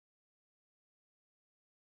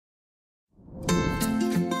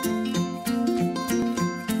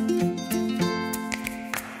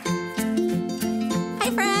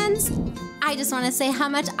I just want to say how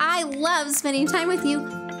much I love spending time with you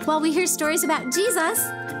while we hear stories about Jesus.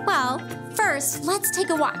 Well, first, let's take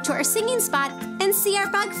a walk to our singing spot and see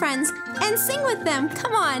our bug friends and sing with them.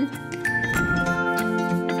 Come on.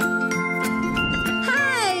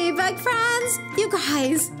 Hi, bug friends. You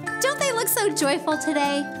guys, don't they look so joyful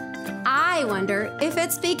today? I wonder if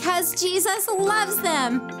it's because Jesus loves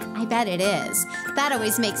them. I bet it is. That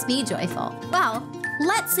always makes me joyful. Well,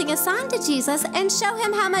 let's sing a song to Jesus and show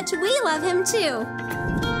him how much we love him too.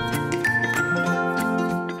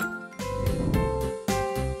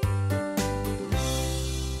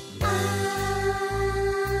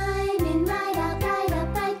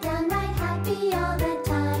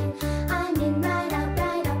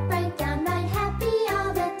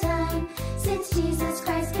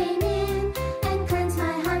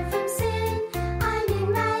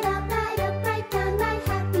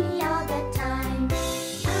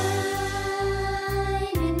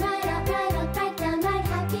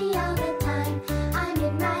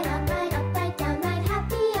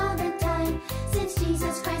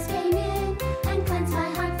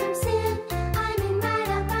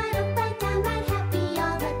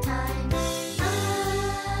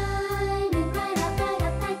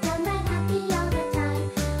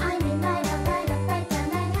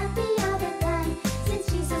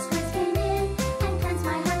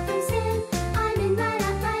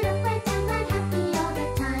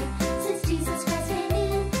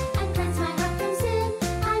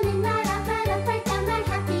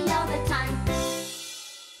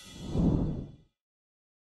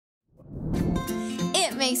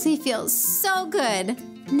 Makes me feel so good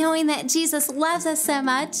knowing that Jesus loves us so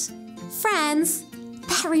much. Friends,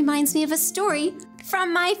 that reminds me of a story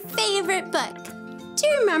from my favorite book. Do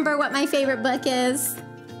you remember what my favorite book is?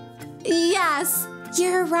 Yes,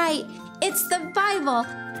 you're right. It's the Bible.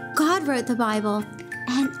 God wrote the Bible,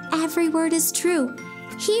 and every word is true.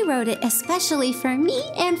 He wrote it especially for me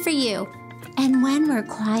and for you. And when we're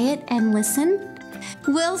quiet and listen,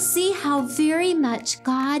 we'll see how very much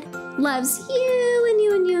God loves you and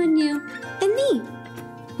you and you and you and me.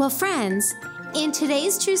 Well, friends, in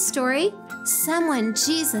today's true story, someone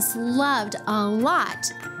Jesus loved a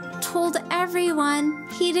lot told everyone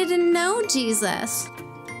he didn't know Jesus.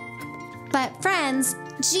 But friends,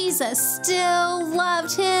 Jesus still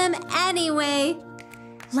loved him anyway.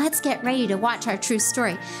 Let's get ready to watch our true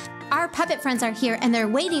story. Our puppet friends are here and they're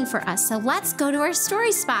waiting for us, so let's go to our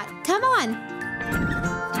story spot. Come on.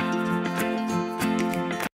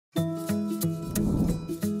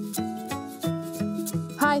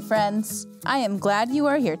 Hi friends, I am glad you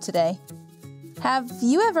are here today. Have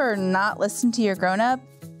you ever not listened to your grown-up?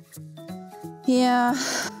 Yeah,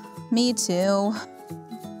 me too.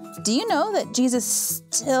 Do you know that Jesus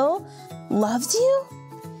still loves you?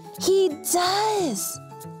 He does!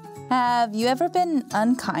 Have you ever been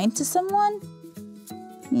unkind to someone?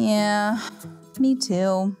 Yeah, me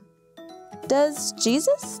too. Does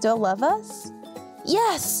Jesus still love us?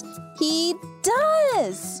 Yes, he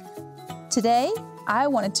does! Today, I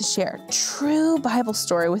wanted to share a true Bible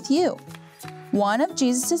story with you. One of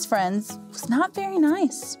Jesus' friends was not very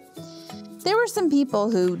nice. There were some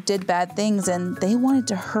people who did bad things and they wanted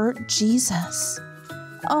to hurt Jesus.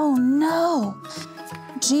 Oh no!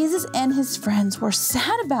 Jesus and his friends were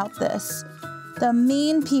sad about this. The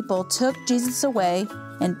mean people took Jesus away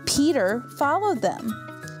and Peter followed them.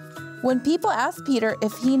 When people asked Peter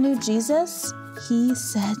if he knew Jesus, he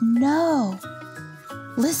said no.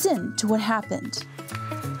 Listen to what happened.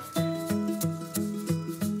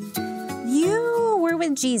 You were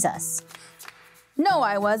with Jesus. No,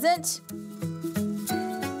 I wasn't.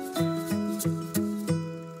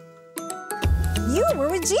 You were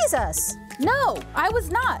with Jesus. No, I was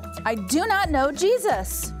not. I do not know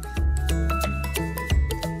Jesus.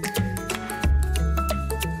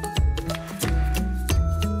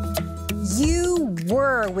 You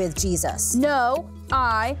were with Jesus. No,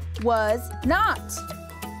 I was not.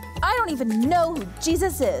 I don't even know who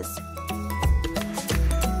Jesus is.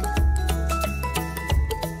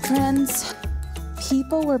 Friends,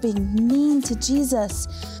 people were being mean to Jesus.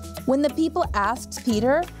 When the people asked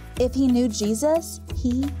Peter if he knew Jesus,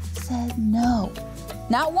 he said no.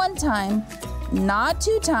 Not one time, not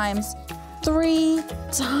 2 times, 3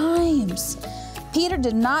 times. Peter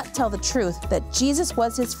did not tell the truth that Jesus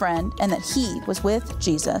was his friend and that he was with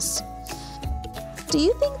Jesus. Do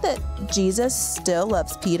you think that Jesus still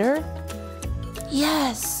loves Peter?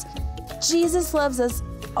 Yes, Jesus loves us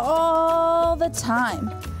all the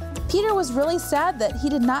time. Peter was really sad that he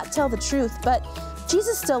did not tell the truth, but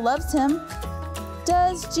Jesus still loves him.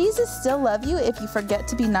 Does Jesus still love you if you forget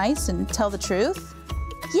to be nice and tell the truth?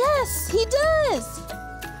 Yes, he does.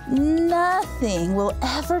 Nothing will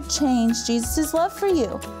ever change Jesus' love for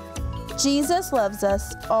you. Jesus loves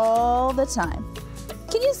us all the time.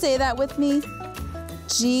 Can you say that with me?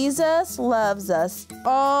 Jesus loves us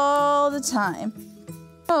all the time.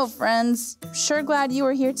 Oh, friends, sure glad you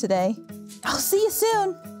were here today. I'll see you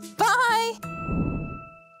soon. Bye!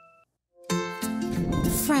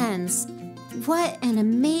 Friends, what an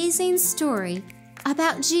amazing story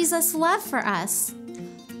about Jesus' love for us.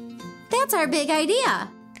 That's our big idea.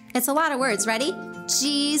 It's a lot of words. Ready?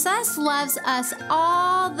 Jesus loves us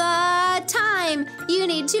all the time. You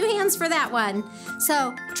need 2 hands for that one.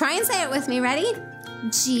 So try and say it with me. Ready?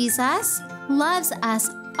 Jesus loves us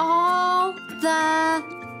all the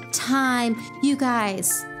time. You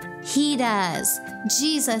guys, he does.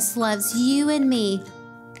 Jesus loves you and me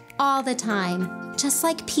all the time, just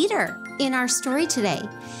like Peter in our story today.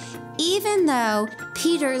 Even though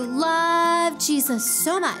Peter loved Jesus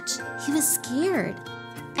so much, he was scared.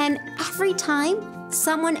 And every time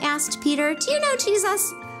someone asked Peter, "Do you know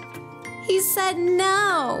Jesus?" he said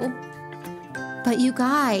no. But you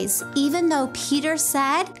guys, even though Peter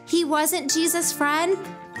said he wasn't Jesus' friend,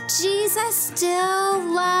 Jesus still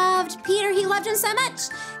loved Peter. He loved him so much.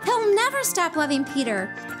 He'll never stop loving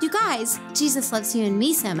Peter. You guys, Jesus loves you and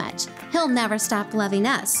me so much. He'll never stop loving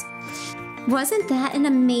us. Wasn't that an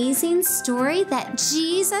amazing story that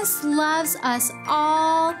Jesus loves us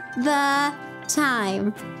all the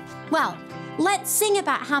time? Well, let's sing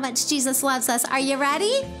about how much Jesus loves us. Are you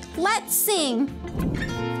ready? Let's sing.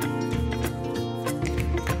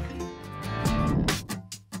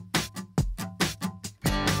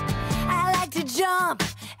 I like to jump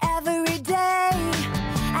every day.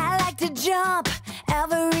 I like to jump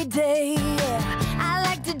every day. I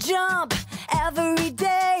like to jump every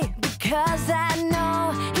day because I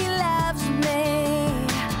know he loves me.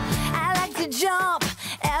 I like to jump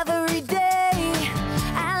every day.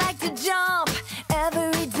 I like to jump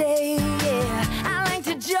every day. I like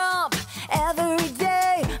to jump every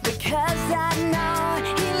day because I know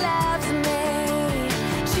he loves me.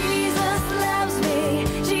 Jesus loves me.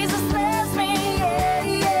 Jesus loves me. Yeah,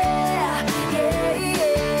 yeah, yeah,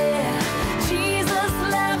 yeah. Jesus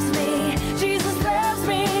loves me. Jesus loves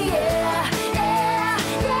me. Yeah, yeah,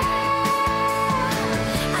 yeah.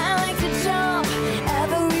 I like to jump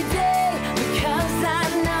every day because I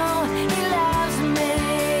know he loves me.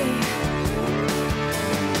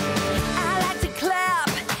 I like to clap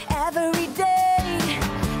every day.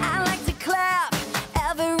 I like to clap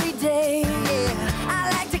every day. I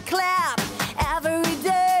like to clap every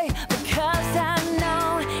day because I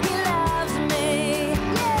know he loves me.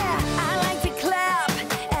 Yeah, I like to clap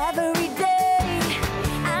every day.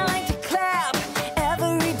 I like to clap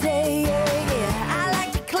every day. Yeah, I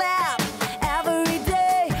like to clap every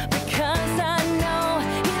day because I know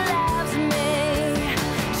he loves me.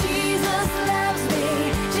 Jesus loves me.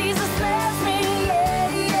 Jesus loves me. Yeah,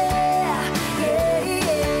 yeah, yeah,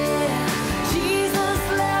 yeah. Jesus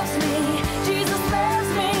loves me. Jesus loves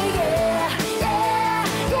me. Yeah, yeah,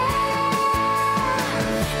 yeah.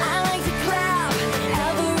 I like to clap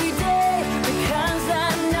every day because I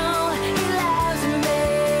know he loves me.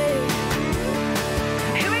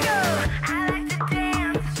 Here we go. I like to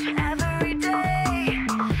dance every day.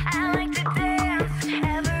 I like to dance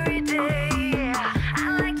every day. I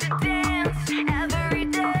like to dance every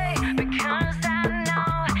day because I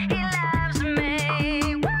know he loves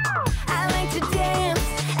me. Woo! I like to dance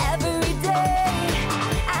every day.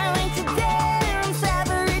 I like to dance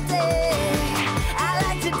every day. I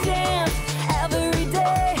like to dance every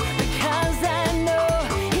day because I know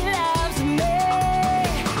he loves me.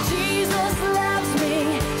 Jesus loves me.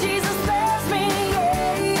 Jesus loves me.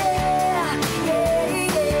 Yeah, yeah, yeah,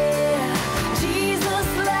 yeah. Jesus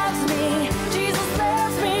loves me. Jesus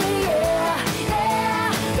loves me. Yeah, yeah,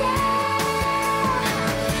 yeah.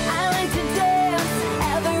 I like to dance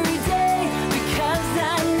every day because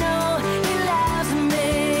I know he loves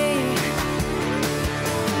me.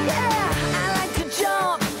 Yeah, I like to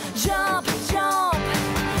jump, jump, jump.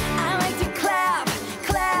 I like to clap,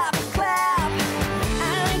 clap, clap.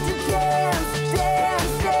 I like to dance,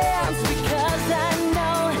 dance, dance because I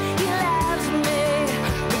know he loves me.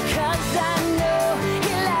 Because I know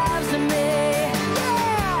he loves me.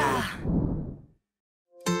 Yeah.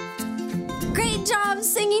 Great job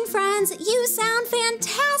singing, friends. You sound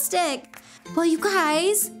fantastic. Well, you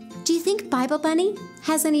guys, do you think Bible Bunny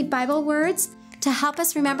has any Bible words to help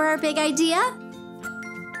us remember our big idea?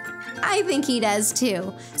 I think he does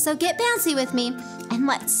too. So get bouncy with me and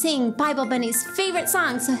let's sing Bible Bunny's favorite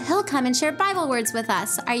song so he'll come and share Bible words with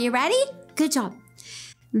us. Are you ready? Good job.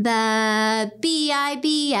 The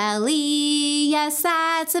Bible, yes,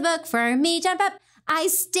 that's a book for me. Jump up. I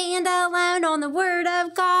stand alone on the word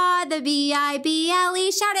of God, the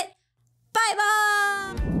Bible. Shout it, Bible!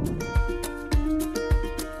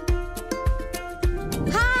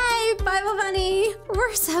 Hi, Bible Bunny.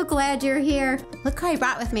 We're so glad you're here. Look who I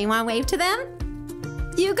brought with me. Want to wave to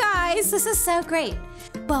them? You guys, this is so great.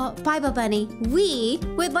 Well, Bible Bunny, we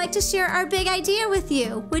would like to share our big idea with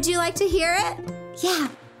you. Would you like to hear it? Yeah.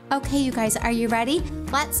 Okay, you guys, are you ready?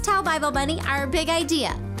 Let's tell Bible Bunny our big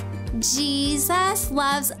idea. Jesus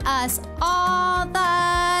loves us all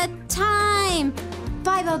the time.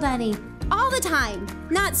 Bible Bunny, all the time.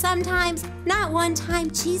 Not sometimes, not one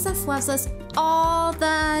time. Jesus loves us all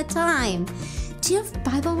the time. Do you have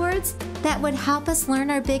Bible words that would help us learn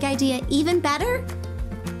our big idea even better?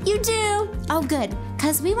 You do? Oh, good,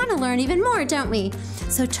 because we want to learn even more, don't we?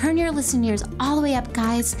 So turn your listening ears all the way up,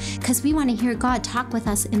 guys, because we want to hear God talk with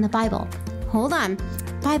us in the Bible. Hold on.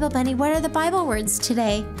 Bible Bunny, what are the Bible words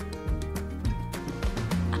today?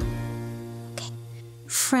 Okay.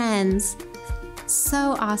 Friends.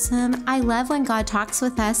 So awesome. I love when God talks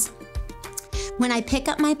with us. When I pick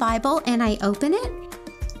up my Bible and I open it,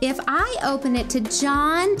 if I open it to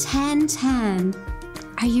John 10:10,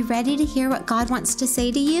 are you ready to hear what God wants to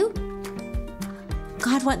say to you?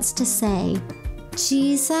 God wants to say,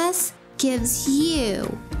 Jesus gives you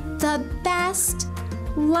the best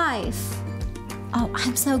life. Oh,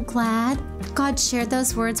 I'm so glad God shared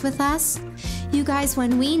those words with us. You guys,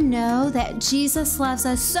 when we know that Jesus loves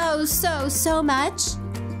us so much,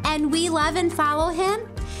 and we love and follow him,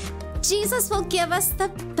 Jesus will give us the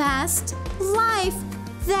best life.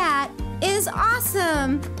 That is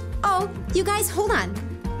awesome. Oh, you guys, hold on.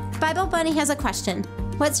 Bible Bunny has a question.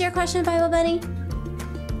 What's your question, Bible Bunny?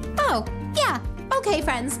 Oh, yeah. Okay,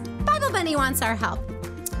 friends. Bible Bunny wants our help.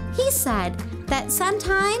 He said that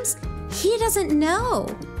sometimes he doesn't know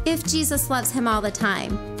if Jesus loves him all the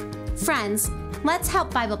time. Friends, let's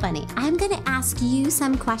help Bible Bunny. I'm going to ask you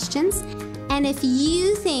some questions, and if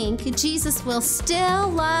you think Jesus will still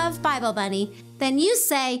love Bible Bunny, then you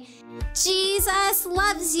say, Jesus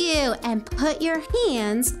loves you, and put your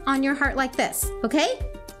hands on your heart like this, okay?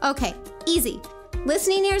 Okay, easy.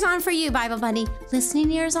 Listening ears on for you, Bible Bunny.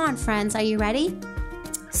 Listening ears on, friends. Are you ready?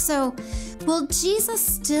 So, will Jesus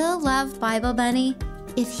still love Bible Bunny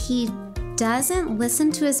if he doesn't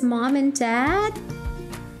listen to his mom and dad?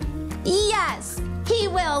 Yes, he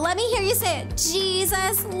will. Let me hear you say it.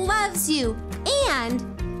 Jesus loves you, and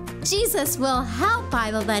Jesus will help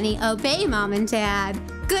Bible Bunny obey mom and dad.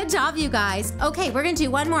 Good job, you guys. Okay, we're going to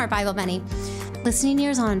do one more, Bible Bunny. Listening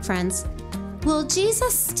ears on, friends. Will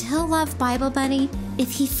Jesus still love Bible Bunny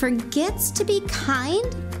if he forgets to be kind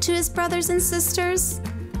to his brothers and sisters?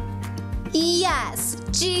 Yes,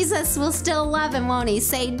 Jesus will still love him, won't he?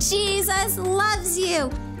 Say, Jesus loves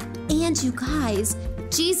you. And you guys,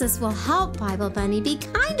 Jesus will help Bible Bunny be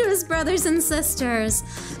kind to his brothers and sisters.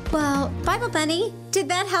 Well, Bible Bunny, did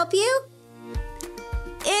that help you?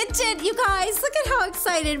 It did, you guys. Look at how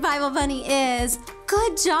excited Bible Bunny is.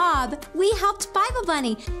 Good job. We helped Bible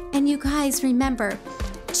Bunny. And you guys, remember,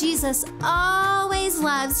 Jesus always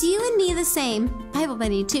loves you and me the same. Bible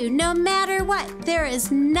Bunny too. No matter what, there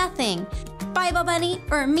is nothing Bible Bunny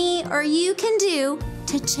or me or you can do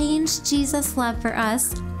to change Jesus' love for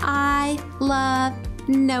us. I love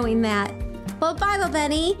knowing that. Well, Bible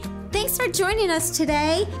Bunny, thanks for joining us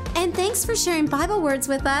today, and thanks for sharing Bible words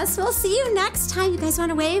with us. We'll see you next time. You guys want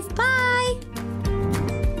to wave? Bye!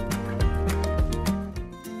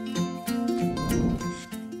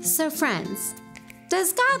 So friends,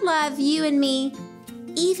 does God love you and me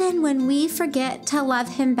even when we forget to love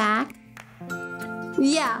him back?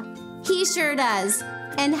 Yeah, he sure does.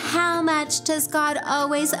 And how much does God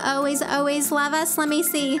always love us? Let me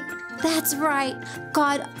see. That's right.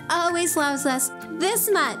 God always loves us this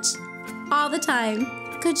much all the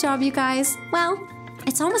time. Good job, you guys. Well,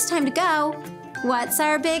 it's almost time to go. What's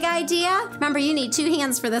our big idea? Remember, you need 2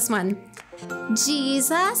 hands for this one.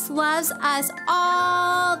 Jesus loves us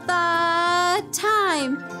all the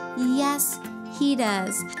time. Yes, he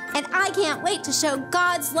does. And I can't wait to show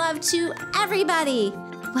God's love to everybody.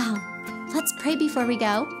 Well, let's pray before we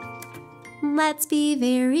go. Let's be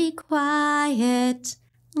very quiet.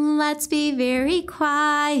 Let's be very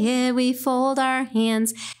quiet. We fold our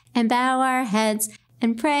hands and bow our heads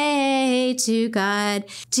and pray to God.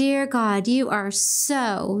 Dear God, you are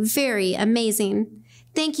so very amazing.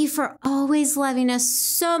 Thank you for always loving us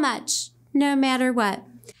so much, no matter what.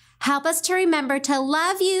 Help us to remember to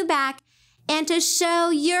love you back and to show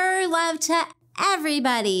your love to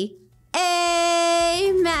everybody.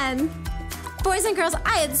 Amen. Boys and girls,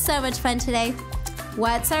 I had so much fun today.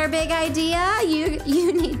 What's our big idea? You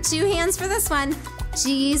need 2 hands for this one.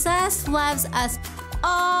 Jesus loves us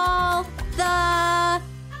all the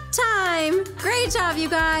time. Great job, you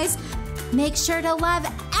guys. Make sure to love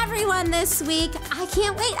everyone this week. I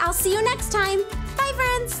can't wait. I'll see you next time. Bye,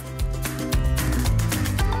 friends.